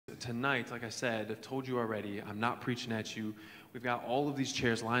tonight, like I said, I've told you already, I'm not preaching at you. We've got all of these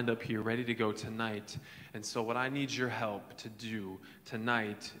chairs lined up here ready to go tonight. And so what I need your help to do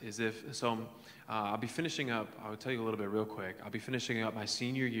tonight is I'll be finishing up, I'll tell you a little bit real quick. I'll be finishing up my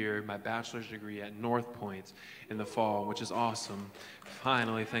senior year, my bachelor's degree at North Point in the fall, which is awesome.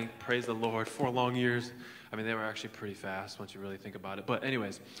 Finally, praise the Lord, 4 long years. I mean, they were actually pretty fast once you really think about it. But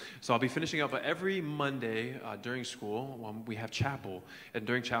anyways, so I'll be finishing up. But every Monday during school, we have chapel. And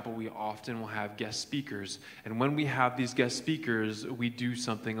during chapel, we often will have guest speakers. And when we have these guest speakers, we do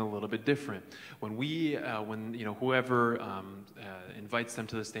something a little bit different. When whoever invites them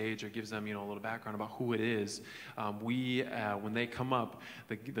to the stage or gives them, a little background about who it is, when they come up,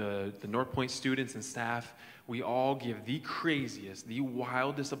 the North Point students and staff, we all give the craziest, the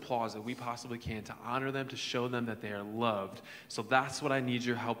wildest applause that we possibly can to honor them, to show them that they are loved. So that's what I need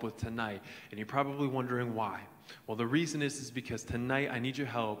your help with tonight. And you're probably wondering why. Well, the reason is because tonight I need your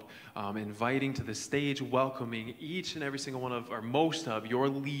help inviting to the stage, welcoming each and every single one of, or most of, your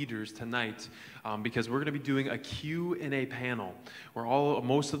leaders tonight, because we're going to be doing a Q&A panel where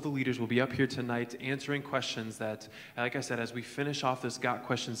most of the leaders will be up here tonight answering questions that, like I said, as we finish off this Got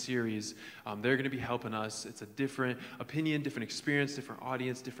Questions series, they're going to be helping us. It's a different opinion, different experience, different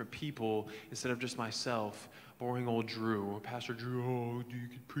audience, different people, instead of just myself, boring old Drew, Pastor Drew, oh, you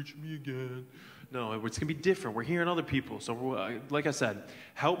can preach me again. No, it's going to be different. We're hearing other people. So, like I said,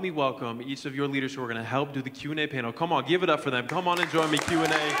 help me welcome each of your leaders who are going to help do the Q&A panel. Come on, give it up for them. Come on and join me, Q&A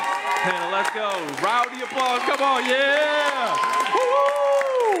panel. Let's go. Rowdy applause. Come on, yeah.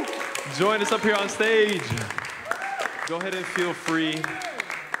 Woo! Join us up here on stage. Go ahead and feel free.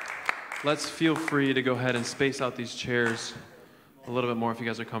 Let's feel free to go ahead and space out these chairs a little bit more if you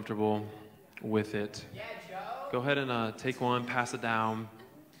guys are comfortable with it. Go ahead and take one, pass it down.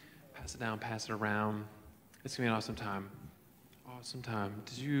 Pass it down, pass it around. It's going to be an awesome time. Awesome time.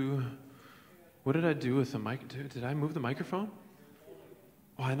 What did I do with the mic? Did I move the microphone?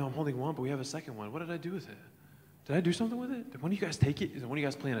 Oh, I know I'm holding one, but we have a second one. What did I do with it? Did I do something with it? Did one of you guys take it? Is one of you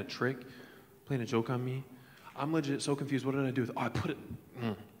guys playing a trick? Playing a joke on me? I'm legit so confused. What did I do with it? Oh, I put it,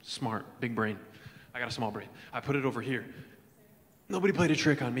 smart, big brain. I got a small brain. I put it over here. Nobody played a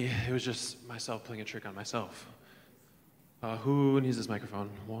trick on me. It was just myself playing a trick on myself. Who needs this microphone?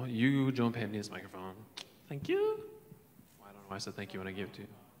 Well, you, Joan Pam, needs this microphone. Thank you. Well, I don't know why I said thank you when I gave it to you.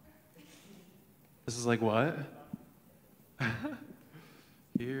 This is like what?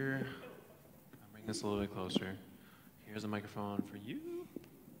 Here. I'll bring this a little bit closer. Here's a microphone for you.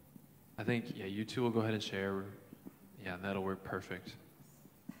 I think, yeah, you two will go ahead and share. Yeah, that'll work perfect.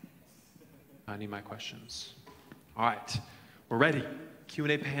 I need my questions. All right, we're ready.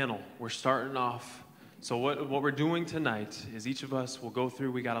 Q&A panel. We're starting off. So what we're doing tonight is each of us will go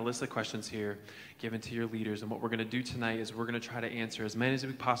through, we got a list of questions here given to your leaders, and what we're going to do tonight is we're going to try to answer as many as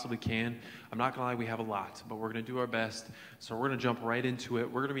we possibly can. I'm not going to lie, we have a lot, but we're going to do our best. So we're going to jump right into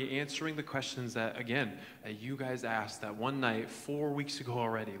it. We're going to be answering the questions that, again, that you guys asked that one night 4 weeks ago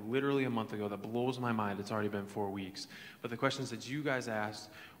already, literally a month ago. That blows my mind. It's already been 4 weeks. But the questions that you guys asked,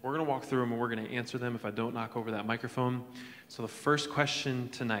 we're going to walk through them and we're going to answer them if I don't knock over that microphone. So the first question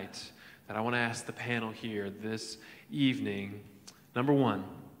tonight that I want to ask the panel here this evening. Number one,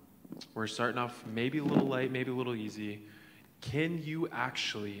 we're starting off maybe a little light, maybe a little easy. Can you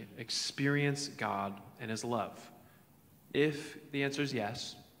actually experience God and His love? If the answer is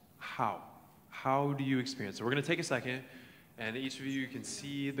yes, how? How do you experience it? We're going to take a second, and each of you can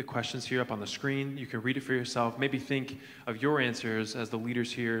see the questions here up on the screen. You can read it for yourself. Maybe think of your answers as the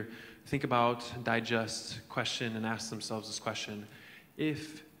leaders here. Think about, digest, question, and ask themselves this question.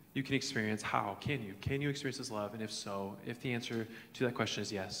 If you can experience, how can you? Can you experience His love? And if so, if the answer to that question is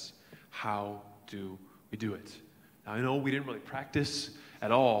yes, how do we do it? Now, I know we didn't really practice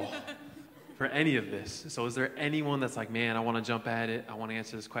at all for any of this. So is there anyone that's like, man, I want to jump at it. I want to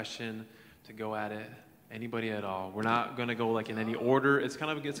answer this question, to go at it? Anybody at all? We're not going to go like in any order. It's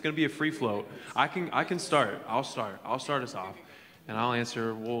going to be a free flow. I can start. I'll start us off. And I'll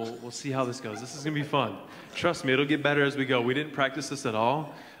answer. We'll see how this goes. This is going to be fun. Trust me, it'll get better as we go. We didn't practice this at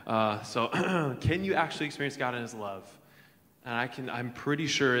all. So can you actually experience God and His love? And I'm pretty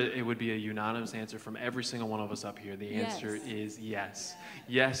sure it would be a unanimous answer from every single one of us up here. The answer is yes.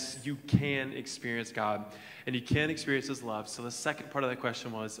 Yes, you can experience God, and you can experience His love. So the second part of that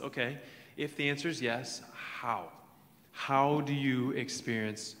question was, okay, if the answer is yes, how? How do you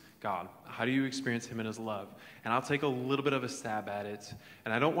experience God? How do you experience Him and His love? And I'll take a little bit of a stab at it.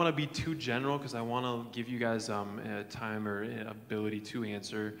 And I don't want to be too general because I want to give you guys time or ability to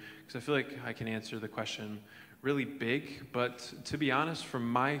answer, because I feel like I can answer the question really big. But to be honest, from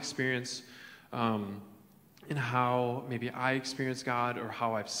my experience, and how maybe I experience God or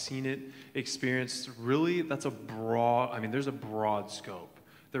how I've seen it experienced, really, that's a broad, I mean, there's a broad scope.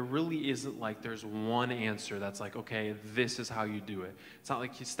 There really isn't like there's one answer that's like, okay, this is how you do it. It's not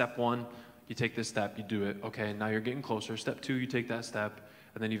like step one, you take this step, you do it. Okay, now you're getting closer. Step two, you take that step,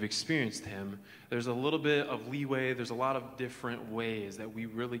 and then you've experienced him. There's a little bit of leeway. There's a lot of different ways that we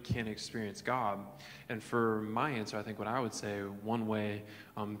really can experience God. And for my answer, I think what I would say, one way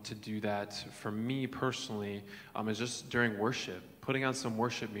to do that for me personally is just during worship, putting on some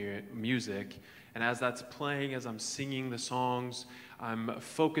worship music. And as that's playing, as I'm singing the songs, I'm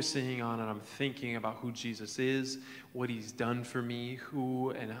focusing on and I'm thinking about who Jesus is, what he's done for me,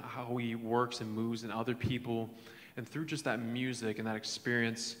 who and how he works and moves in other people. And through just that music and that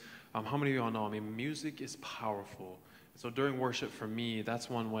experience, how many of you all know, I mean, music is powerful. So during worship for me, that's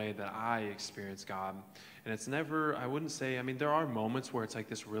one way that I experience God. And it's never, I wouldn't say, I mean, there are moments where it's like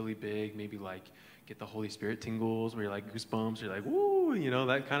this really big, maybe like get the Holy Spirit tingles, where you're like goosebumps, you're like, woo, you know,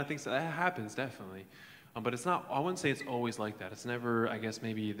 that kind of thing. So that happens, definitely. But it's not, I wouldn't say it's always like that. It's never, I guess,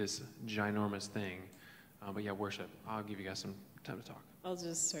 maybe this ginormous thing. But yeah, worship. I'll give you guys some time to talk. I'll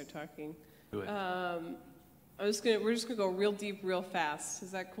just start talking. Do it. We're just gonna go real deep, real fast.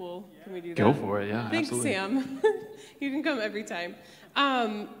 Is that cool? Yeah. Can we do that? Go for it, yeah. Thanks, absolutely. Sam. You can come every time.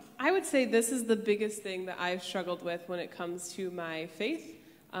 I would say this is the biggest thing that I've struggled with when it comes to my faith,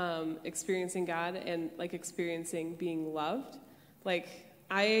 experiencing God and like experiencing being loved. Like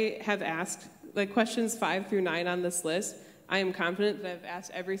I have asked like questions 5 through 9 on this list. I am confident that I've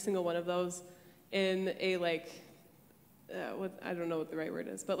asked every single one of those in a like, I don't know what the right word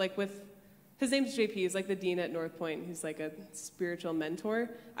is, but like with. His name's JP. He's like the dean at North Point. He's like a spiritual mentor.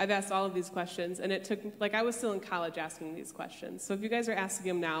 I've asked all of these questions, and it took, like I was still in college asking these questions. So if you guys are asking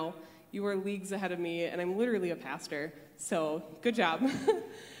them now, you are leagues ahead of me, and I'm literally a pastor. So good job.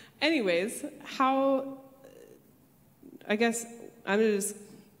 Anyways, I guess I'm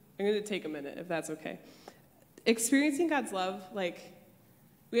gonna take a minute if that's okay. Experiencing God's love, like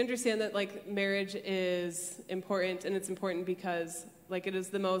we understand that like marriage is important, and it's important because like it is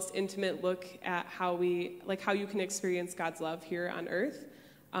the most intimate look at how you can experience God's love here on earth.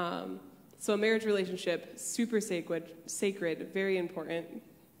 So a marriage relationship, super sacred, very important.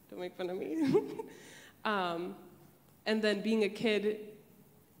 Don't make fun of me. And then being a kid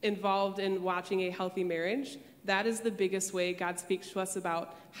involved in watching a healthy marriage, that is the biggest way God speaks to us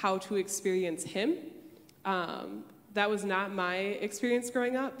about how to experience him. That was not my experience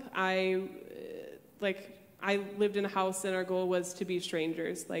growing up. I lived in a house and our goal was to be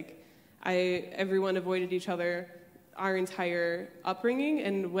strangers. Like everyone avoided each other our entire upbringing,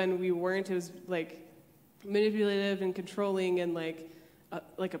 and when we weren't, it was like manipulative and controlling and like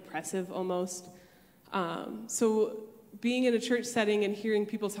oppressive almost. So being in a church setting and hearing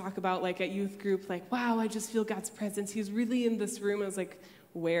people talk about like at youth group, like, wow, I just feel God's presence. He's really in this room. I was like,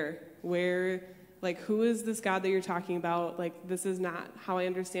 where? Like, who is this God that you're talking about? Like, this is not how I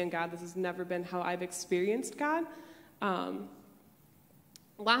understand God. This has never been how I've experienced God.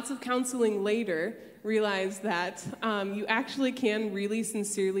 Lots of counseling later realized that you actually can really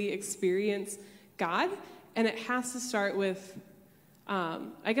sincerely experience God, and it has to start with,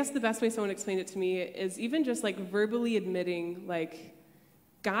 I guess the best way someone explained it to me is even just like verbally admitting, like,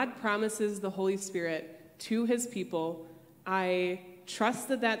 God promises the Holy Spirit to his people. I trust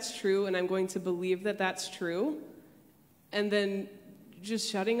that that's true, and I'm going to believe that that's true, and then just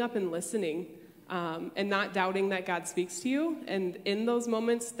shutting up and listening, and not doubting that God speaks to you. And in those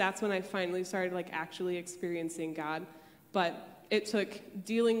moments, that's when I finally started like actually experiencing God. But it took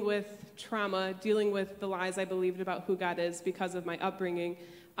dealing with trauma, dealing with the lies I believed about who God is because of my upbringing,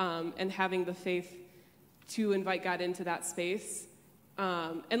 and having the faith to invite God into that space,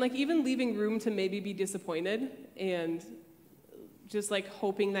 and like even leaving room to maybe be disappointed and just like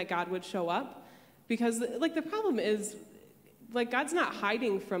hoping that God would show up, because like the problem is like God's not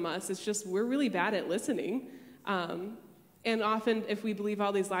hiding from us. It's just we're really bad at listening, and often if we believe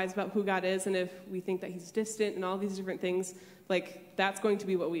all these lies about who God is, and if we think that he's distant and all these different things, like that's going to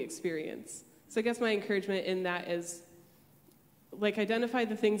be what we experience. So I guess my encouragement in that is like identify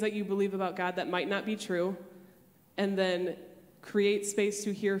the things that you believe about God that might not be true, and then create space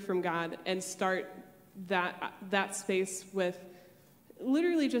to hear from God and start that space with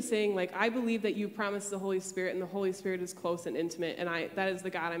literally just saying, like, I believe that you promised the Holy Spirit, and the Holy Spirit is close and intimate, and that is the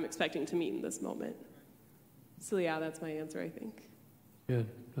God I'm expecting to meet in this moment. So yeah, that's my answer, I think. Good.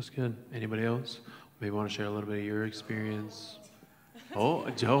 That's good. Anybody else? Maybe want to share a little bit of your experience? Oh,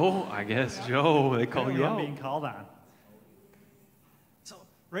 Joe, I guess. Joe, they call you out. Being called on. So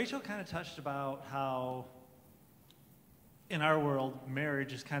Rachel kind of touched about how in our world,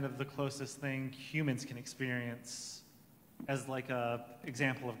 marriage is kind of the closest thing humans can experience as like a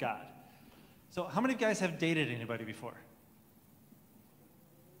example of God. So how many of you guys have dated anybody before?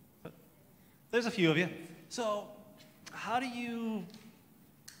 There's a few of you. So how do you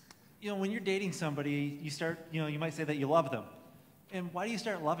when you're dating somebody, you start, you might say that you love them. And why do you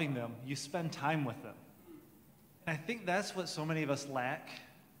start loving them? You spend time with them. And I think that's what so many of us lack,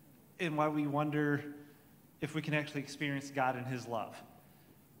 and why we wonder if we can actually experience God and his love.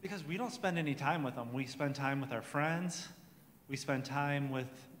 Because we don't spend any time with them. We spend time with our friends. We spend time with,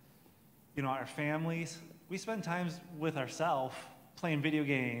 our families. We spend time with ourselves playing video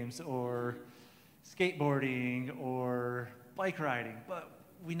games or skateboarding or bike riding. But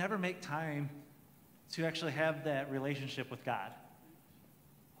we never make time to actually have that relationship with God.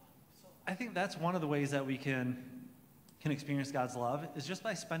 So I think that's one of the ways that we can experience God's love, is just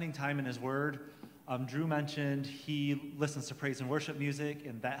by spending time in his word. Drew mentioned he listens to praise and worship music,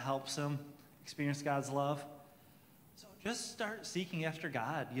 and that helps him experience God's love. So just start seeking after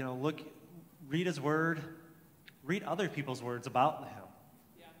God. Read his word, read other people's words about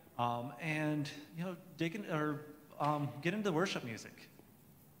him, and dig in, or get into worship music.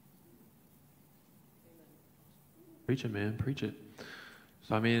 Preach it, man. Preach it.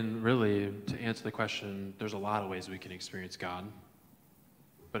 So, really, to answer the question, there's a lot of ways we can experience God.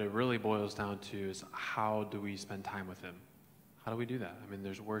 But it really boils down to is how do we spend time with him? How do we do that?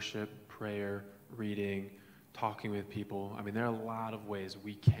 There's worship, prayer, reading, talking with people. There are a lot of ways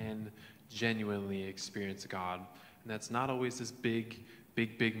we can genuinely experience God. And that's not always this big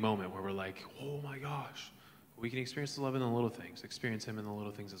moment where we're like, oh my gosh. We can experience the love in the little things, experience him in the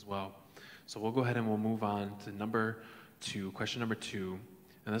little things as well. So we'll go ahead and we'll move on to question number 2.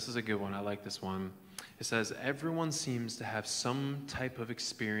 And this is a good one. I like this one. It says, everyone seems to have some type of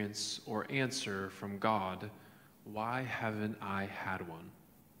experience or answer from God. Why haven't I had one?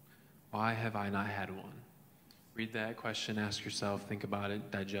 Why have I not had one? Read that question, ask yourself, think about it,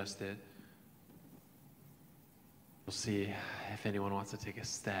 digest it. We'll see if anyone wants to take a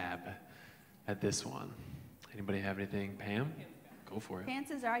stab at this one. Anybody have anything? Pam? Go for it.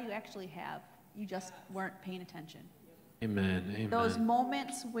 Chances are you actually have. You just weren't paying attention. Amen. Amen. Those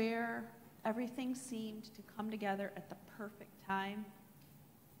moments where everything seemed to come together at the perfect time,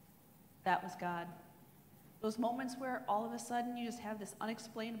 that was God. Those moments where all of a sudden you just have this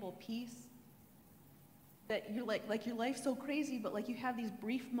unexplainable peace, that you're like your life's so crazy, but like you have these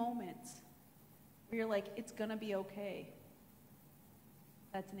brief moments where you're like, it's gonna be okay.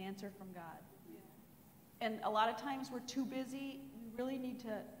 That's an answer from God. And a lot of times we're too busy. We really need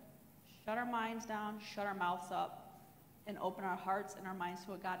to shut our minds down, shut our mouths up, and open our hearts and our minds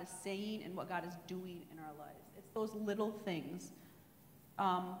to what God is saying and what God is doing in our lives. It's those little things.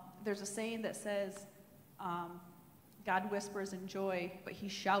 There's a saying that says, God whispers in joy, but he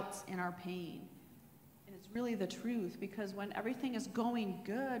shouts in our pain. And it's really the truth, because when everything is going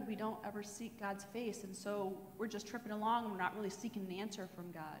good, we don't ever seek God's face. And so we're just tripping along and we're not really seeking an answer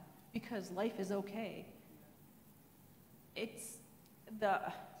from God, because life is okay. I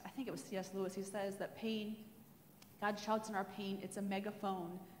think it was C.S. Lewis, he says that pain, God shouts in our pain, it's a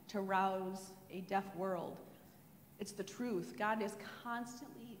megaphone to rouse a deaf world. It's the truth. God is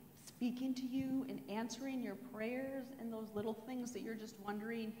constantly speaking to you and answering your prayers and those little things that you're just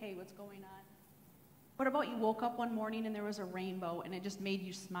wondering, hey, what's going on? What about you woke up one morning and there was a rainbow and it just made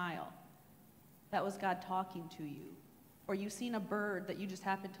you smile? That was God talking to you. Or you've seen a bird that you just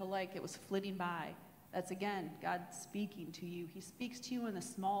happened to like, it was flitting by. That's, again, God speaking to you. He speaks to you in the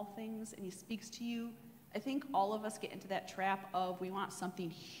small things, and he speaks to you. I think all of us get into that trap of we want something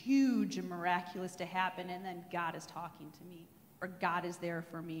huge and miraculous to happen, and then God is talking to me, or God is there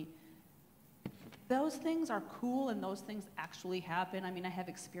for me. Those things are cool, and those things actually happen. I have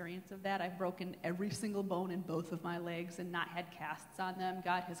experience of that. I've broken every single bone in both of my legs and not had casts on them.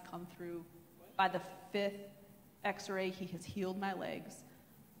 God has come through. By the 5th x-ray, he has healed my legs.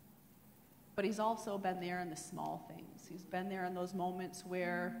 But he's also been there in the small things. He's been there in those moments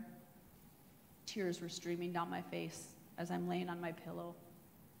where tears were streaming down my face as I'm laying on my pillow.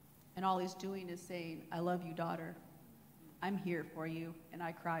 And all he's doing is saying, I love you, daughter. I'm here for you, and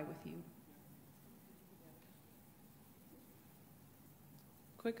I cry with you.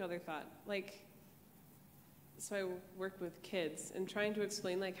 Quick other thought. So I work with kids, and trying to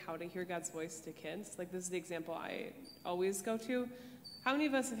explain how to hear God's voice to kids. This is the example I always go to. How many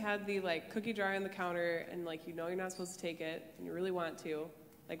of us have had the cookie jar on the counter and you're not supposed to take it and you really want to?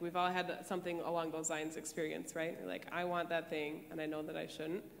 We've all had something along those lines experience, right? You're I want that thing and I know that I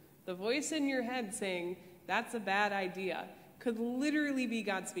shouldn't. The voice in your head saying, that's a bad idea, could literally be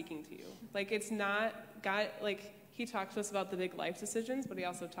God speaking to you. It's not God, he talks to us about the big life decisions, but he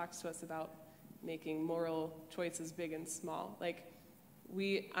also talks to us about making moral choices big and small. Like,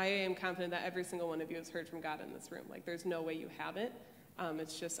 I am confident that every single one of you has heard from God in this room. Like, there's no way you haven't.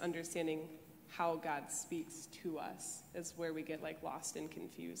 It's just understanding how God speaks to us is where we get, like, lost and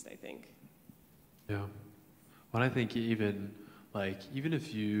confused, I think. Yeah. Well, I think even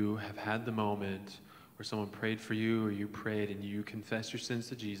if you have had the moment where someone prayed for you, or you prayed and you confessed your sins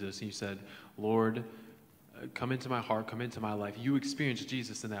to Jesus, and you said, Lord, come into my heart, come into my life. You experienced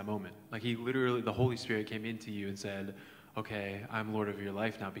Jesus in that moment. Like, he literally, the Holy Spirit came into you and said, okay, I'm Lord of your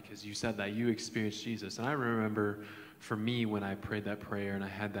life now because you said that. You experienced Jesus. And I remember for me when I prayed that prayer and I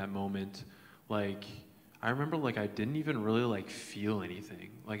had that moment, like, I remember, like, I didn't even really, like, feel anything.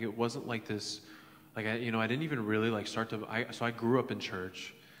 Like, it wasn't like this, like, I didn't even really, like, so I grew up in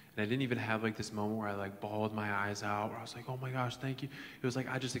church. And I didn't even have, like, this moment where I, like, bawled my eyes out, where I was like, oh my gosh, thank you. It was like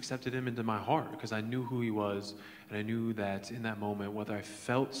I just accepted him into my heart because I knew who he was, and I knew that in that moment, whether I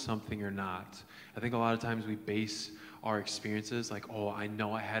felt something or not, I think a lot of times we base our experiences like, oh, I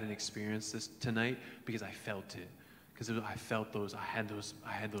know I had an experience this tonight because I felt it. Because I felt those, I had those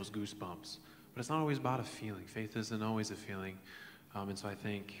goosebumps. But it's not always about a feeling. Faith isn't always a feeling. And so I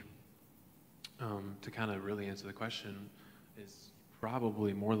think to kind of really answer the question is,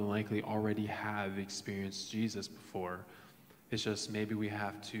 probably more than likely already have experienced Jesus before. It's just maybe we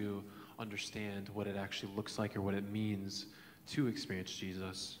have to understand what it actually looks like or what it means to experience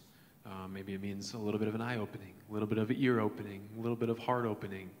Jesus. Maybe it means a little bit of an eye-opening, a little bit of an ear-opening, a little bit of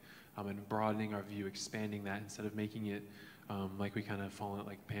heart-opening, and broadening our view, expanding that instead of making it like we kind of fall in,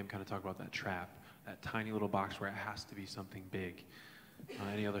 like Pam kind of talked about, that trap, that tiny little box where it has to be something big.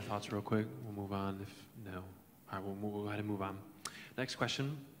 Any other thoughts real quick? We'll move on. If no, all right, we'll go ahead and move on. Next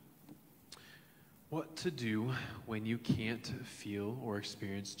question. What to do when you can't feel or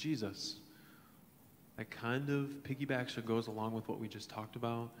experience Jesus? That kind of piggybacks or goes along with what we just talked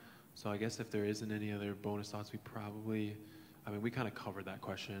about. So I guess if there isn't any other bonus thoughts, we kind of covered that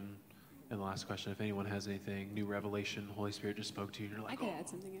question in the last question. If anyone has anything, new revelation, Holy Spirit just spoke to you, and you're like, I could add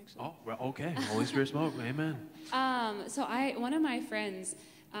something, actually. Oh, well, okay. Holy Spirit spoke. Amen. So one of my friends,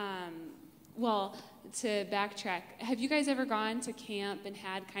 to backtrack, have you guys ever gone to camp and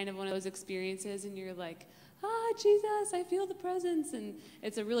had kind of one of those experiences and you're like, Jesus, I feel the presence, and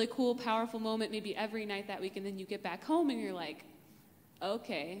it's a really cool, powerful moment maybe every night that week, and then you get back home and you're like,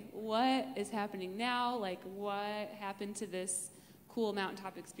 okay, what is happening now? Like, what happened to this cool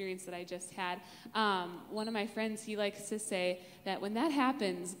mountaintop experience that I just had? One of my friends, he likes to say that when that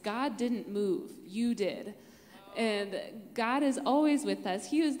happens, God didn't move, you did. And God is always with us.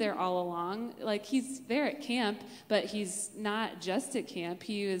 He was there all along. Like, he's there at camp, but he's not just at camp.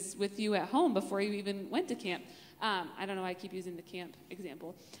 He was with you at home before you even went to camp. I don't know why I keep using the camp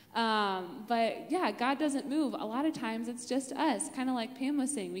example. But yeah, God doesn't move. A lot of times it's just us, kind of like Pam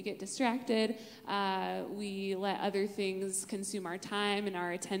was saying. We get distracted. We let other things consume our time and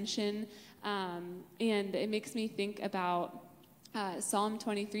our attention. And it makes me think about Psalm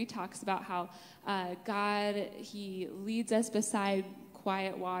 23 talks about how God, he leads us beside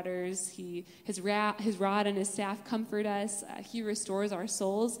quiet waters. His rod and his staff comfort us. He restores our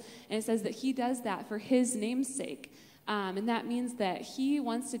souls. And it says that he does that for his name's sake. And that means that he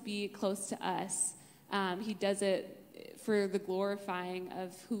wants to be close to us. He does it for the glorifying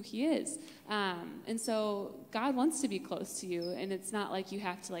of who he is. And so God wants to be close to you, and it's not like you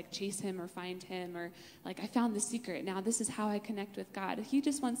have to like chase him or find him or like, I found the secret, now this is how I connect with God. He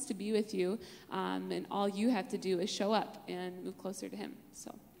just wants to be with you, and all you have to do is show up and move closer to him.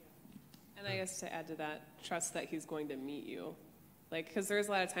 So, and I guess to add to that, trust that he's going to meet you. Like, because there's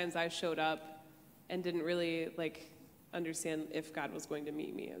a lot of times I showed up and didn't really like understand if God was going to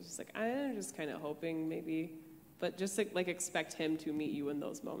meet me. I was just like, I'm just kind of hoping maybe. But just like expect him to meet you in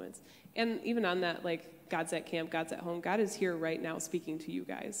those moments. And even on that, like, God's at camp, God's at home. God is here right now speaking to you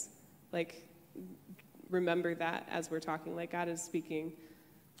guys. Like, remember that as we're talking. Like, God is speaking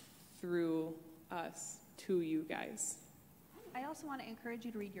through us to you guys. I also want to encourage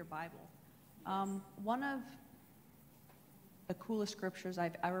you to read your Bible. One of the coolest scriptures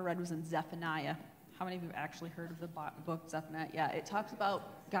I've ever read was in Zephaniah. How many of you have actually heard of the book Zephaniah? Yeah, it talks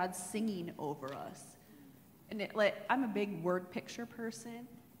about God singing over us. And I'm a big word picture person,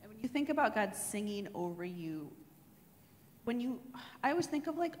 and when you think about God singing over you, I always think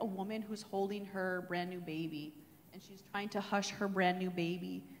of like a woman who's holding her brand new baby, and she's trying to hush her brand new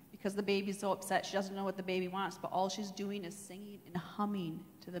baby because the baby's so upset she doesn't know what the baby wants, but all she's doing is singing and humming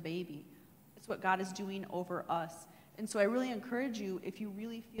to the baby. It's what God is doing over us. And so I really encourage you, if you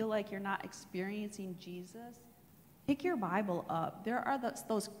really feel like you're not experiencing Jesus, pick your Bible up. There are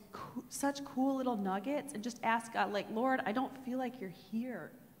such cool little nuggets, and just ask God, like, Lord, I don't feel like you're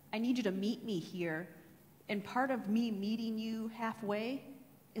here. I need you to meet me here. And part of me meeting you halfway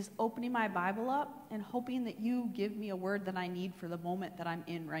is opening my Bible up and hoping that you give me a word that I need for the moment that I'm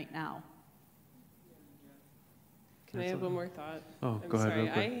in right now. Can I have one more thought? Oh, I'm go ahead, sorry.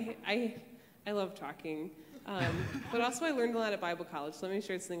 real quick. I love talking, but also I learned a lot at Bible college. So let me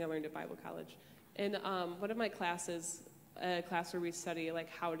share something I learned at Bible college. In one of my classes, a class where we study like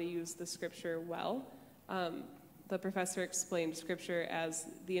how to use the Scripture well, the professor explained Scripture as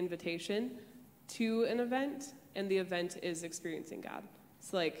the invitation to an event, and the event is experiencing God.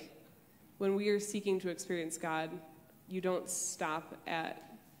 So like when we are seeking to experience God, you don't stop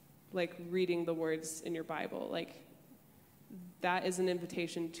at like reading the words in your Bible. Like that is an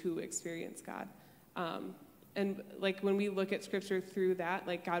invitation to experience God. And like when we look at Scripture through that,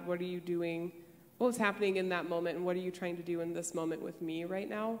 like, God, what are you doing? What was happening in that moment, and what are you trying to do in this moment with me right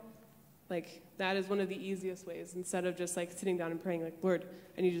now? Like, that is one of the easiest ways, instead of just like sitting down and praying, like, Lord,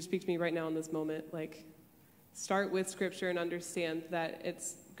 I need you to speak to me right now in this moment. Like, start with Scripture and understand that it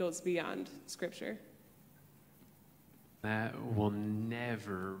goes beyond Scripture. That will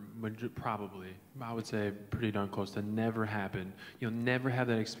never, probably, I would say pretty darn close to never happen. You'll never have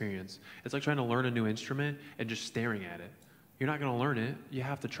that experience. It's like trying to learn a new instrument and just staring at it. You're not going to learn it. You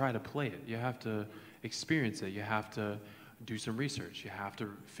have to try to play it. You have to experience it. You have to do some research. You have to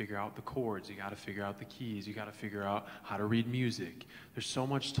figure out the chords. You got to figure out the keys. You got to figure out how to read music. There's so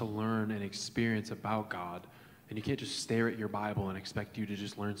much to learn and experience about God. And you can't just stare at your Bible and expect you to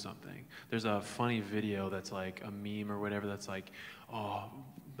just learn something. There's a funny video that's like a meme or whatever that's like, oh,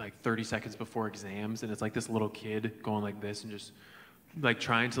 like 30 seconds before exams. And it's like this little kid going like this and just like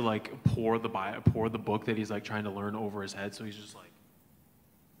trying to like pour the book that he's like trying to learn over his head. So he's just like,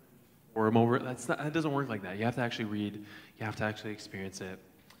 pour him over. That doesn't work like that. You have to actually read. You have to actually experience it.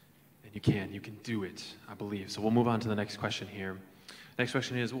 And you can do it, I believe. So we'll move on to the next question here. Next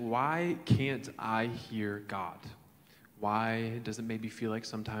question is, why can't I hear God? Why does it maybe feel like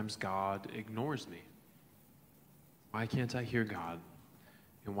sometimes God ignores me? Why can't I hear God?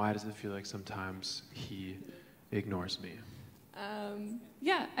 And why does it feel like sometimes he ignores me?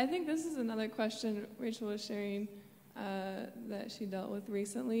 Yeah, I think this is another question Rachel was sharing that she dealt with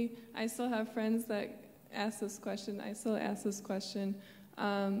recently. I still have friends that ask this question. I still ask this question.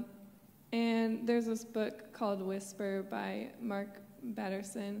 And there's this book called Whisper by Mark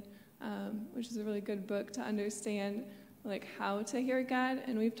Batterson, which is a really good book to understand like how to hear God.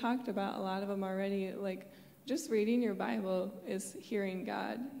 And we've talked about a lot of them already. Like just reading your Bible is hearing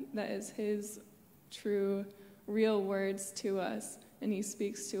God. That is his true, real words to us, and he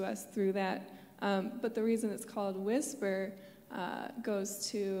speaks to us through that. But the reason it's called Whisper goes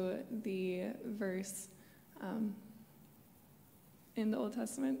to the verse in the Old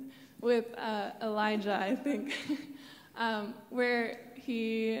Testament with Elijah, I think, where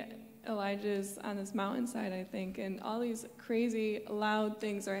Elijah's on this mountainside, I think, and all these crazy, loud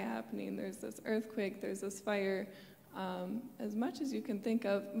things are happening. There's this earthquake, there's this fire, as much as you can think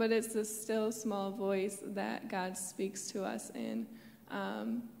of, but it's this still, small voice that God speaks to us in.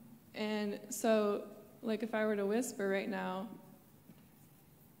 And so, like, if I were to whisper right now,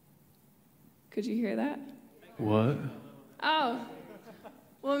 could you hear that? What? Oh,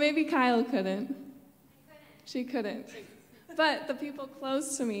 well, maybe Kyle couldn't. She couldn't. But the people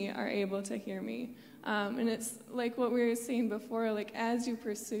close to me are able to hear me. And it's like what we were saying before, like as you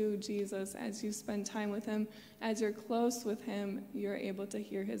pursue Jesus, as you spend time with him, as you're close with him, you're able to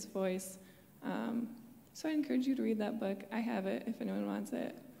hear his voice. So I encourage you to read that book. I have it if anyone wants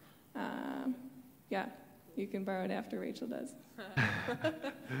it. Yeah, you can borrow it after Rachel does.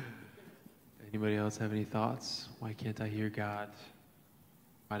 Anybody else have any thoughts? Why can't I hear God?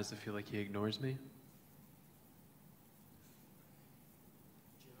 Why does it feel like he ignores me?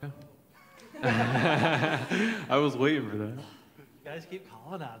 I was waiting for that. You guys keep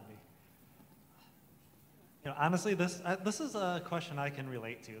calling on me. You know, honestly, this is a question I can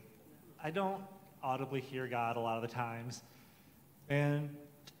relate to. I don't audibly hear God a lot of the times, and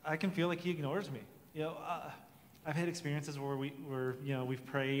I can feel like he ignores me. You know, I've had experiences where we've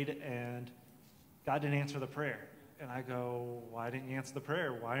prayed and God didn't answer the prayer, and I go, "Why didn't you answer the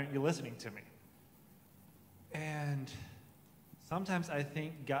prayer? Why aren't you listening to me?" And sometimes I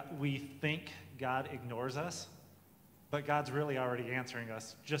think we think God ignores us, but God's really already answering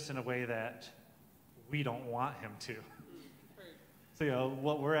us just in a way that we don't want him to. So, you know,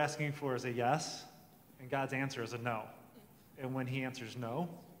 what we're asking for is a yes, and God's answer is a no. And when he answers no,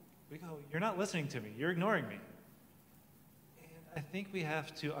 we go, "You're not listening to me. You're ignoring me." And I think we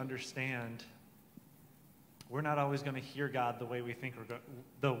have to understand we're not always going to hear God the way we think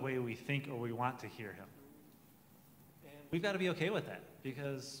or we want to hear him. And we've got to be okay with that,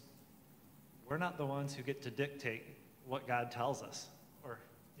 because we're not the ones who get to dictate what God tells us or,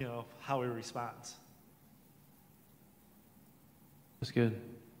 how he responds. That's good.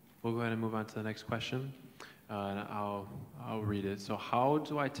 We'll go ahead and move on to the next question, and I'll read it. So, how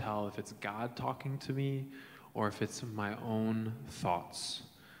do I tell if it's God talking to me or if it's my own thoughts?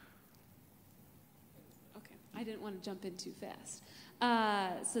 Okay, I didn't want to jump in too fast.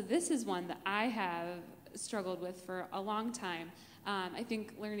 So this is one that I have struggled with for a long time. I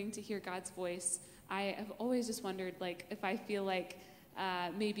think learning to hear God's voice, I have always just wondered, like, if I feel like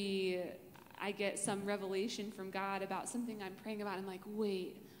maybe I get some revelation from God about something I'm praying about, I'm like,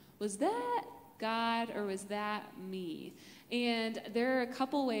 wait, was that God or was that me? And there are a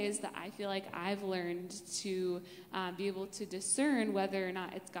couple ways that I feel like I've learned to be able to discern whether or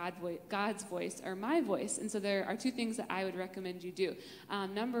not it's God's voice or my voice. And so there are two things that I would recommend you do.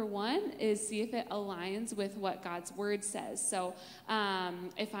 Number one is see if it aligns with what God's word says. So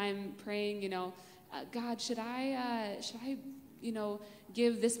if I'm praying, God, should I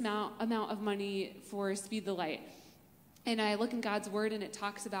give this amount of money for Speed the Light? And I look in God's word, and it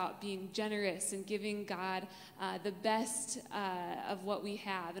talks about being generous and giving God the best of what we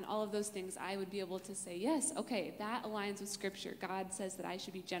have, and all of those things. I would be able to say, yes, okay, that aligns with Scripture. God says that I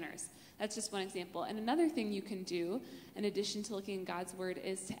should be generous. That's just one example. And another thing you can do, in addition to looking in God's word,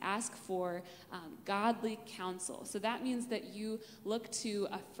 is to ask for godly counsel. So that means that you look to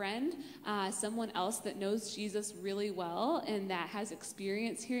a friend, someone else that knows Jesus really well and that has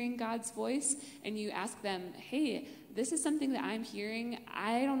experience hearing God's voice, and you ask them, hey, this is something that I'm hearing.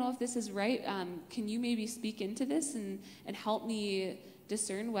 I don't know if this is right. Can you maybe speak into this and help me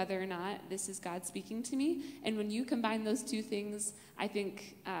discern whether or not this is God speaking to me? And when you combine those two things, I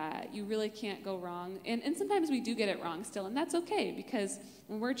think you really can't go wrong. And sometimes we do get it wrong still, and that's okay, because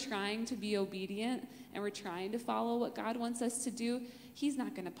when we're trying to be obedient and we're trying to follow what God wants us to do, he's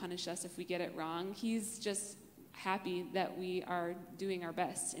not going to punish us if we get it wrong. He's just happy that we are doing our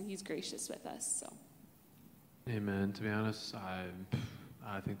best, and he's gracious with us. So. Amen. To be honest,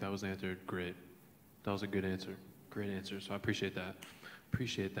 I think that was answered great. That was a good answer. Great answer. So I appreciate that.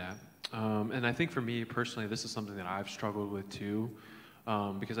 And I think for me personally, this is something that I've struggled with too,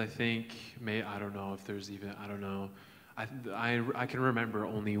 because I think I don't know if there's even, I don't know. I can remember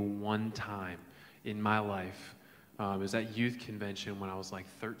only one time in my life. It was at youth convention when I was like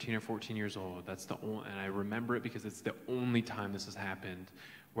 13 or 14 years old. That's the only, and I remember it because it's the only time this has happened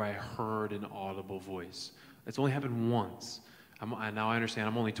where I heard an audible voice. It's only happened once. Now I understand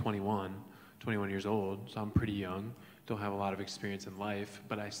I'm only 21 years old, so I'm pretty young. Don't have a lot of experience in life,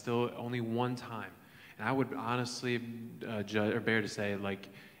 but I still, only one time. And I would honestly bear to say, like,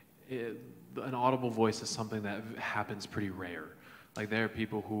 an audible voice is something that happens pretty rare. Like, there are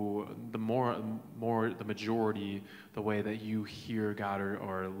people who, the majority, the way that you hear God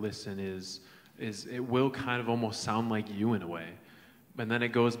or listen is it will kind of almost sound like you in a way. And then it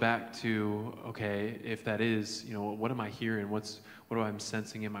goes back to, okay, if that is, what am I hearing? What am I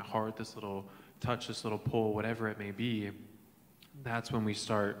sensing in my heart? This little touch, this little pull, whatever it may be. That's when we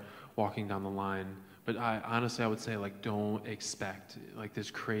start walking down the line. But honestly, I would say, like, don't expect like this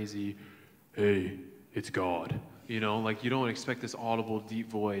crazy, hey, it's God. Like, you don't expect this audible, deep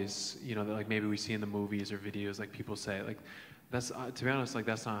voice, that like maybe we see in the movies or videos, like people say, like, that's, to be honest, like,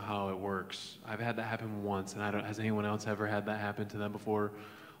 that's not how it works. I've had that happen once, and has anyone else ever had that happen to them before?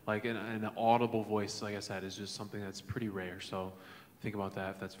 Like, an audible voice, like I said, is just something that's pretty rare. So think about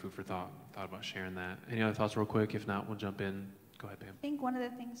that if that's food for thought. Thought about sharing that. Any other thoughts real quick? If not, we'll jump in. Go ahead, Pam. I think one of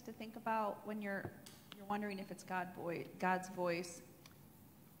the things to think about when you're wondering if it's God's voice,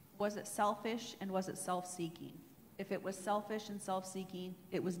 was it selfish and was it self-seeking? If it was selfish and self-seeking,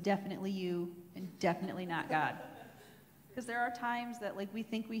 it was definitely you and definitely not God. Because there are times that, like, we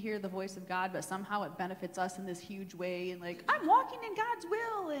think we hear the voice of God, but somehow it benefits us in this huge way, and like, I'm walking in God's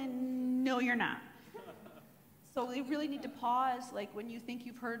will, and no, you're not. So we really need to pause, like, when you think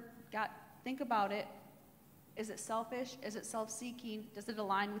you've heard God, think about it. Is it selfish? Is it self-seeking? Does it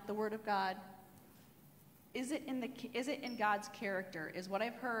align with the Word of God? Is it in God's character? Is what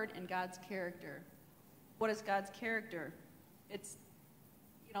I've heard in God's character? What is God's character? It's,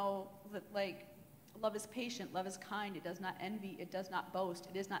 like, love is patient, love is kind, it does not envy, it does not boast,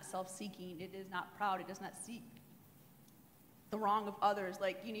 it is not self-seeking, it is not proud, it does not seek the wrong of others.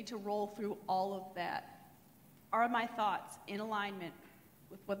 Like, you need to roll through all of that. Are my thoughts in alignment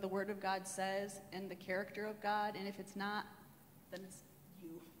with what the Word of God says and the character of God? And if it's not, then it's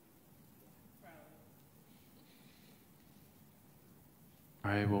you.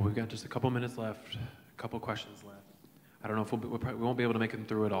 All right, well, we've got just a couple minutes left. couple questions left. I don't know if we won't be able to make them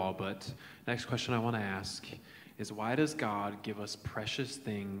through it all, but next question I want to ask is, why does God give us precious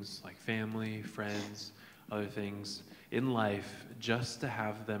things like family, friends, other things in life just to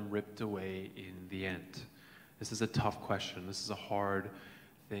have them ripped away in the end? This is a tough question. This is a hard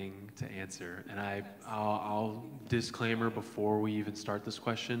thing to answer. And I'll disclaimer before we even start this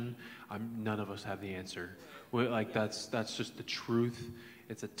question, none of us have the answer. That's just the truth.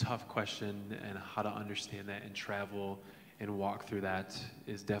 It's a tough question, and how to understand that and travel and walk through that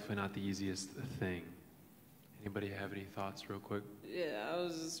is definitely not the easiest thing. Anybody have any thoughts real quick? Yeah, I'll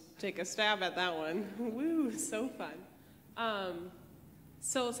just take a stab at that one. Woo, so fun.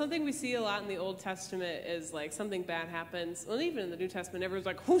 So something we see a lot in the Old Testament is like something bad happens. Well, even in the New Testament, everyone's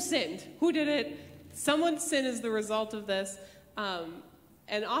like, who sinned? Who did it? Someone's sin is the result of this.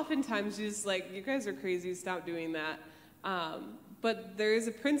 And oftentimes you're just like, you guys are crazy, stop doing that. But there is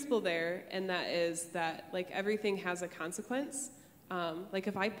a principle there, and that is that like everything has a consequence. Like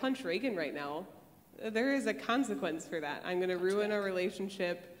if I punch Reagan right now, there is a consequence for that. I'm going to ruin a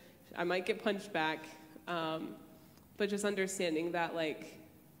relationship. I might get punched back. But just understanding that like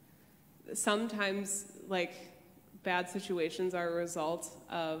sometimes like bad situations are a result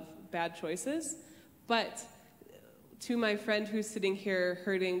of bad choices. But to my friend who's sitting here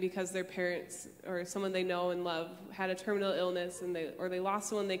hurting because their parents or someone they know and love had a terminal illness, and they lost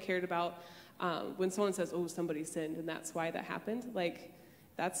someone they cared about, when someone says, oh, somebody sinned and that's why that happened, like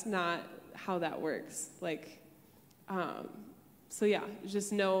that's not how that works. Like, so yeah,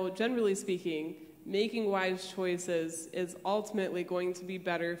 just know, generally speaking, making wise choices is ultimately going to be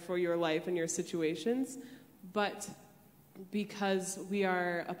better for your life and your situations, but because we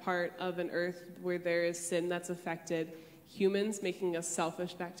are a part of an earth where there is sin that's affected humans, making us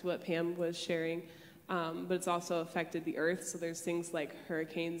selfish, back to what Pam was sharing, but it's also affected the earth. So there's things like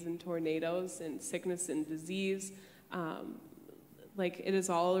hurricanes and tornadoes and sickness and disease. Like it is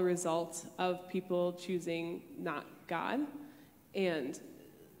all a result of people choosing not God. And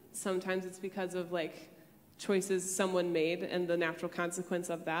sometimes it's because of like choices someone made and the natural consequence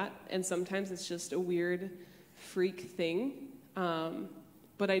of that. And sometimes it's just a weird freak thing.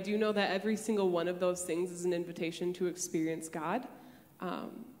 But I do know that every single one of those things is an invitation to experience God.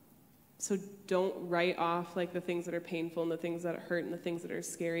 So don't write off like the things that are painful and the things that hurt and the things that are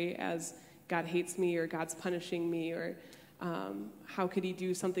scary as God hates me or God's punishing me or how could he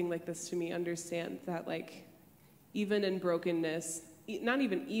do something like this to me? Understand that like even in brokenness, not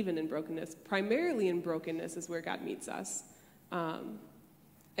even in brokenness, primarily in brokenness is where God meets us.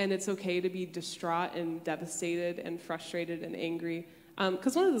 And it's okay to be distraught and devastated and frustrated and angry.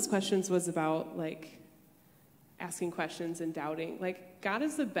 Because one of those questions was about like asking questions and doubting. Like God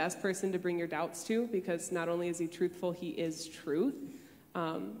is the best person to bring your doubts to, because not only is he truthful, he is truth.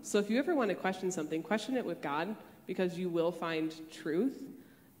 So if you ever want to question something, question it with God, because you will find truth.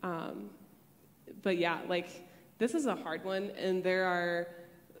 But yeah, like this is a hard one, and there are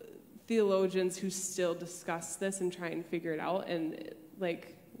theologians who still discuss this and try and figure it out, and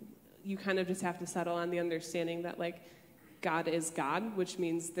like you kind of just have to settle on the understanding that like God is God, which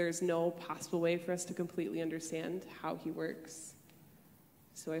means there's no possible way for us to completely understand how he works.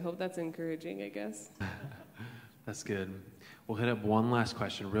 So I hope that's encouraging, I guess. That's good. We'll hit up one last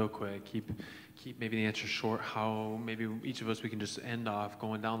question real quick. Keep maybe the answer short. How maybe each of us, we can just end off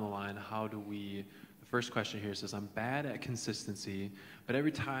going down the line. How do we, the first question here says, I'm bad at consistency, but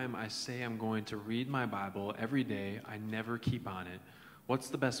every time I say I'm going to read my Bible every day, I never keep on it. What's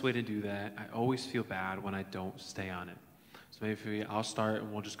the best way to do that? I always feel bad when I don't stay on it. So maybe I'll start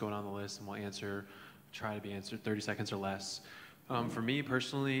and we'll just go down the list and we'll try to be answered 30 seconds or less. For me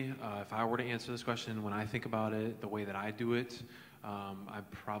personally, if I were to answer this question, when I think about it, the way that I do it, I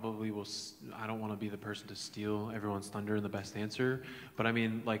probably will, I don't want to be the person to steal everyone's thunder and the best answer, but I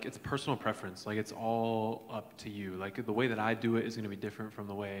mean, like, it's personal preference. Like, it's all up to you. Like, the way that I do it is going to be different from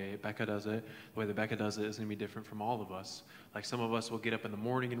the way Becca does it. The way that Becca does it is going to be different from all of us. Like, some of us will get up in the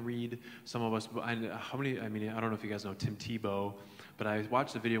morning and read. Some of us, I don't know if you guys know Tim Tebow, but I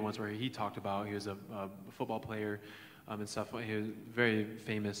watched a video once where he talked about, he was a football player, and stuff. He was a very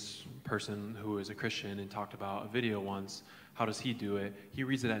famous person who is a Christian, and talked about a video once. How does he do it? He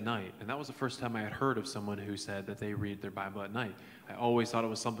reads it at night. And that was the first time I had heard of someone who said that they read their Bible at night. I always thought it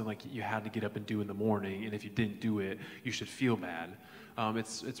was something like you had to get up and do in the morning, and if you didn't do it, you should feel bad.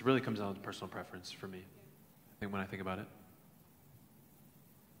 It really comes down to personal preference for me, I think, when I think about it.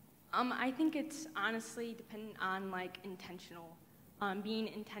 I think it's honestly dependent on like intentional, being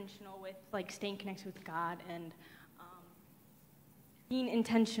intentional with like staying connected with God, and being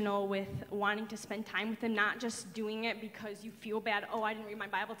intentional with wanting to spend time with him, not just doing it because you feel bad, oh, I didn't read my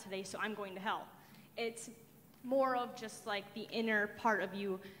Bible today, so I'm going to hell. It's more of just like the inner part of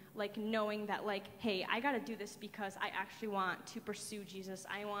you, like knowing that like, hey, I got to do this because I actually want to pursue Jesus.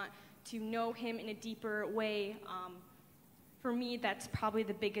 I want to know him in a deeper way. For me, that's probably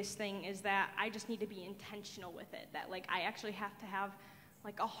the biggest thing, is that I just need to be intentional with it. That like I actually have to have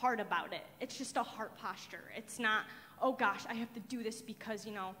like a heart about it. It's just a heart posture. It's not, oh gosh, I have to do this because,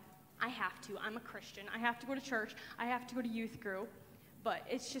 you know, I have to. I'm a Christian. I have to go to church. I have to go to youth group. But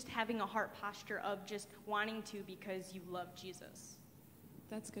it's just having a heart posture of just wanting to because you love Jesus.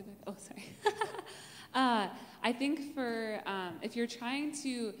 That's good. Oh, sorry. I think for if you're trying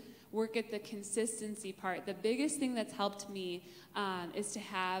to work at the consistency part, the biggest thing that's helped me is to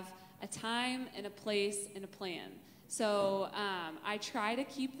have a time and a place and a plan. So I try to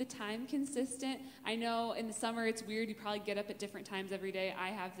keep the time consistent. I know in the summer it's weird. You probably get up at different times every day. I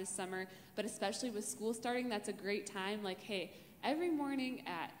have this summer. But especially with school starting, that's a great time. Like, hey, every morning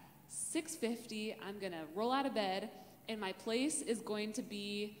at 6:50, I'm going to roll out of bed, and my place is going to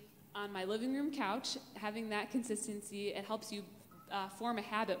be on my living room couch. Having that consistency, it helps you form a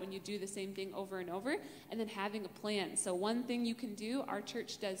habit when you do the same thing over and over, and then having a plan. So one thing you can do, our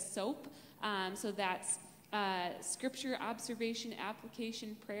church does SOAP, so that's Scripture, Observation,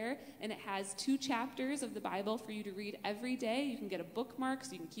 Application, Prayer, and it has 2 chapters of the Bible for you to read every day. You can get a bookmark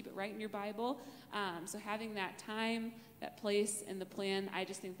so you can keep it right in your Bible. So having that time, that place, and the plan, I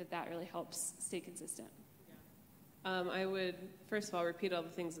just think that really helps stay consistent. I would, first of all, repeat all the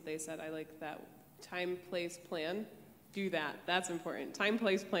things that they said. I like that time, place, plan. Do that. That's important. Time,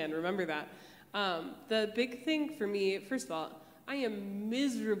 place, plan. Remember that. The big thing for me, first of all, I am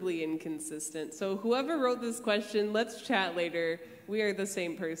miserably inconsistent. So whoever wrote this question, let's chat later. We are the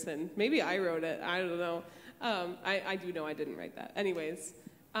same person. Maybe I wrote it. I don't know. I do know I didn't write that. Anyways,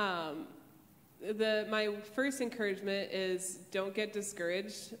 my first encouragement is don't get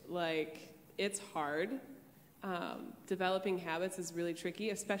discouraged. Like, it's hard. Developing habits is really tricky,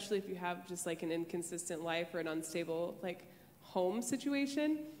 especially if you have just like an inconsistent life or an unstable like home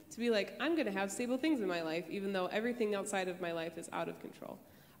situation. To be like, I'm going to have stable things in my life, even though everything outside of my life is out of control.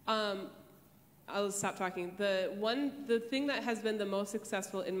 I'll stop talking. The thing that has been the most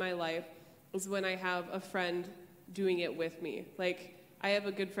successful in my life is when I have a friend doing it with me. Like, I have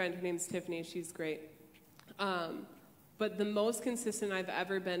a good friend, her name's Tiffany, she's great. But the most consistent I've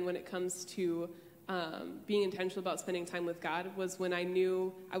ever been when it comes to being intentional about spending time with God was when I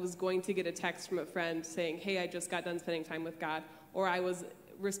knew I was going to get a text from a friend saying, hey, I just got done spending time with God, or I was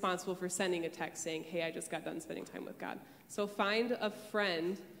responsible for sending a text saying, hey, I just got done spending time with God. So find a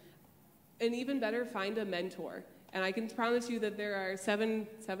friend, and even better, find a mentor. And I can promise you that there are seven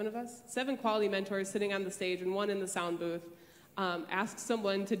of us, 7 quality mentors sitting on the stage and 1 in the sound booth. Ask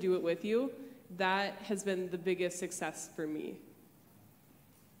someone to do it with you. That has been the biggest success for me.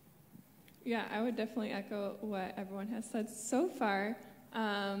 Yeah, I would definitely echo what everyone has said so far.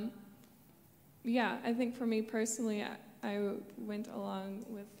 Yeah, I think for me personally, I went along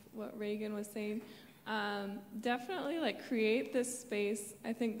with what Reagan was saying. Definitely, like, create this space.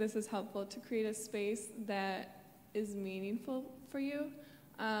 I think this is helpful, to create a space that is meaningful for you.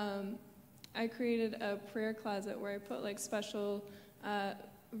 I created a prayer closet where I put like special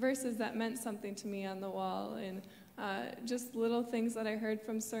verses that meant something to me on the wall, and just little things that I heard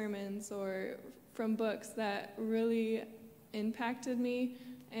from sermons or from books that really impacted me.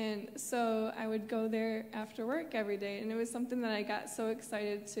 And so I would go there after work every day, and it was something that I got so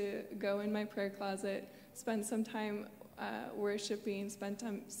excited to go in my prayer closet, spend some time worshiping, spend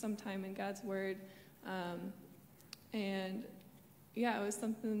some time in God's Word. And yeah, it was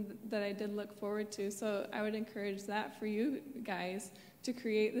something that I did look forward to. So I would encourage that for you guys, to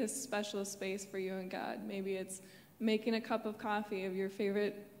create this special space for you and God. Maybe it's making a cup of coffee of your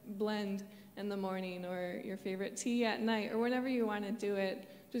favorite blend in the morning, or your favorite tea at night, or whenever you want to do it.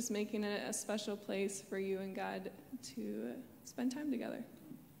 Just making it a special place for you and God to spend time together.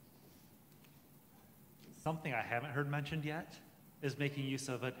 Something I haven't heard mentioned yet is making use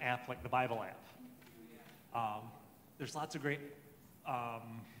of an app like the Bible app. There's lots of great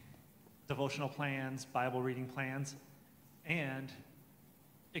devotional plans, Bible reading plans, and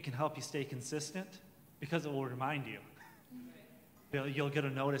it can help you stay consistent because it will remind you. You'll get a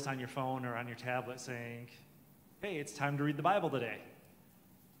notice on your phone or on your tablet saying, hey, it's time to read the Bible today.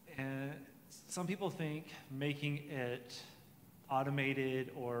 And some people think making it automated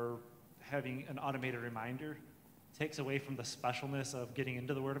or having an automated reminder takes away from the specialness of getting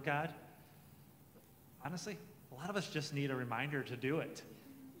into the Word of God. Honestly, a lot of us just need a reminder to do it.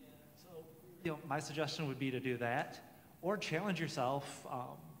 So, my suggestion would be to do that, or challenge yourself.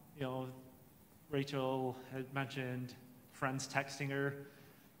 Rachel had mentioned friends texting her.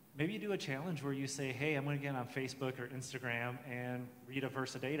 maybe you do a challenge where you say, hey, I'm going to get on Facebook or Instagram and read a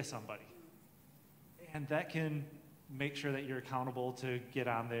verse a day to somebody. And that can make sure that you're accountable to get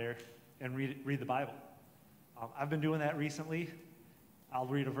on there and read the Bible. I've been doing that recently. I'll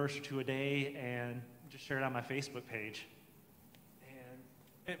read a verse or two a day and just share it on my Facebook page. And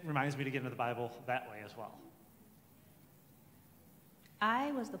it reminds me to get into the Bible that way as well.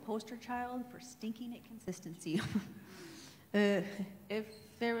 I was the poster child for stinking at consistency. If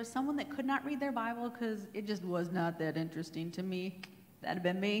there was someone that could not read their Bible because it just was not that interesting to me, that'd have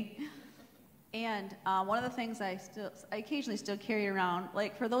been me. And one of the things I occasionally still carry around,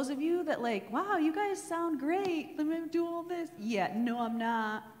 like for those of you that like, wow, you guys sound great, let me do all this. Yeah, no, I'm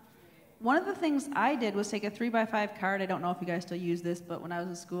not. One of the things I did was take a 3x5 card. I don't know if you guys still use this, but when I was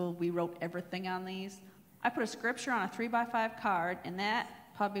in school, we wrote everything on these. I put a scripture on a 3x5 card, and that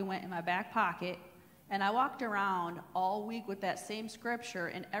puppy went in my back pocket. And I walked around all week with that same scripture,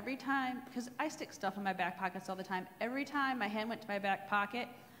 and every time, because I stick stuff in my back pockets all the time, every time my hand went to my back pocket,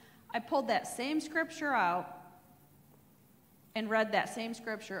 I pulled that same scripture out and read that same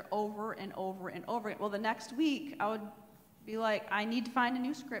scripture over and over and over again. Well, the next week, I would be like, I need to find a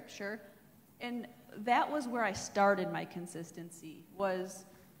new scripture. And that was where I started my consistency, was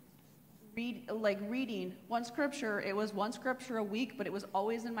reading one scripture. It was one scripture a week, but it was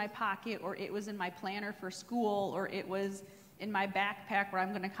always in my pocket, or it was in my planner for school, or it was in my backpack where I'm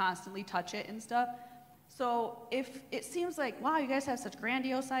going to constantly touch it and stuff. So if it seems like, wow, you guys have such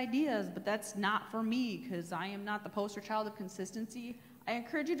grandiose ideas, but that's not for me because I am not the poster child of consistency, I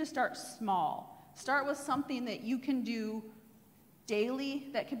encourage you to start small. Start with something that you can do daily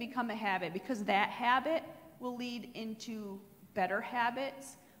that can become a habit, because that habit will lead into better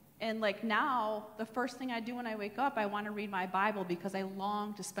habits. And like now, the first thing I do when I wake up, I want to read my Bible because I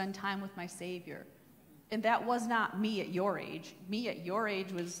long to spend time with my Savior. And that was not me at your age. Me at your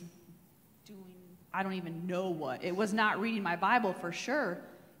age was doing, I don't even know what. It was not reading my Bible for sure.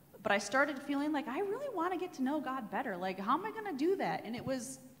 But I started feeling like I really want to get to know God better. Like, how am I going to do that? And it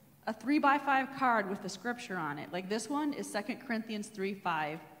was a 3x5 card with the scripture on it. Like this one is 2 Corinthians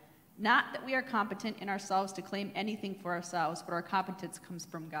 3:5. Not that we are competent in ourselves to claim anything for ourselves, but our competence comes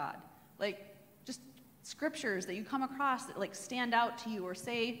from God. Like, just scriptures that you come across that, like, stand out to you. Or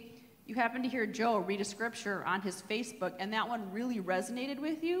say you happen to hear Joe read a scripture on his Facebook, and that one really resonated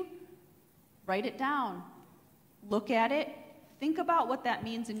with you. Write it down. Look at it. Think about what that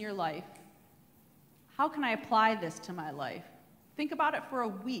means in your life. How can I apply this to my life? Think about it for a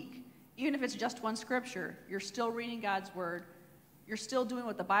week. Even if it's just one scripture, you're still reading God's word. You're still doing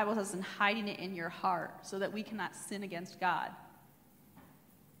what the Bible says and hiding it in your heart so that we cannot sin against God.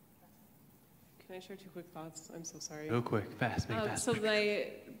 Can I share 2 quick thoughts? I'm so sorry. Go quick, fast, make it fast. So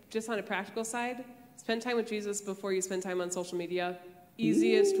just on a practical side, spend time with Jesus before you spend time on social media.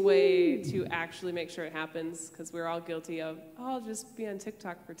 Easiest way to actually make sure it happens, because we're all guilty of, oh, I'll just be on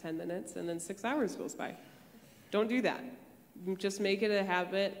TikTok for 10 minutes and then 6 hours goes by. Don't do that. Just make it a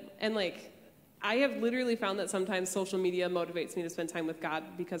habit. And like, I have literally found that sometimes social media motivates me to spend time with God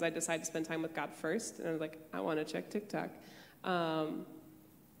because I decide to spend time with God first. And I'm like, I want to check TikTok.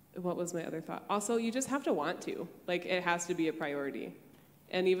 What was my other thought? Also, you just have to want to. Like, it has to be a priority.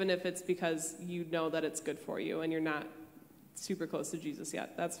 And even if it's because you know that it's good for you and you're not super close to Jesus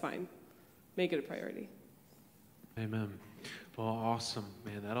yet, that's fine. Make it a priority. Amen. Well, awesome,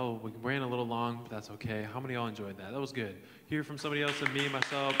 man. We ran a little long, but that's okay. How many of y'all enjoyed that? That was good. Hear from somebody else and me,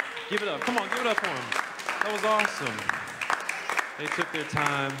 myself. Give it up. Come on, give it up for them. That was awesome. They took their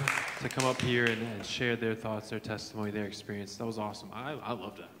time to come up here and share their thoughts, their testimony, their experience. That was awesome. I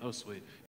loved that. That was sweet.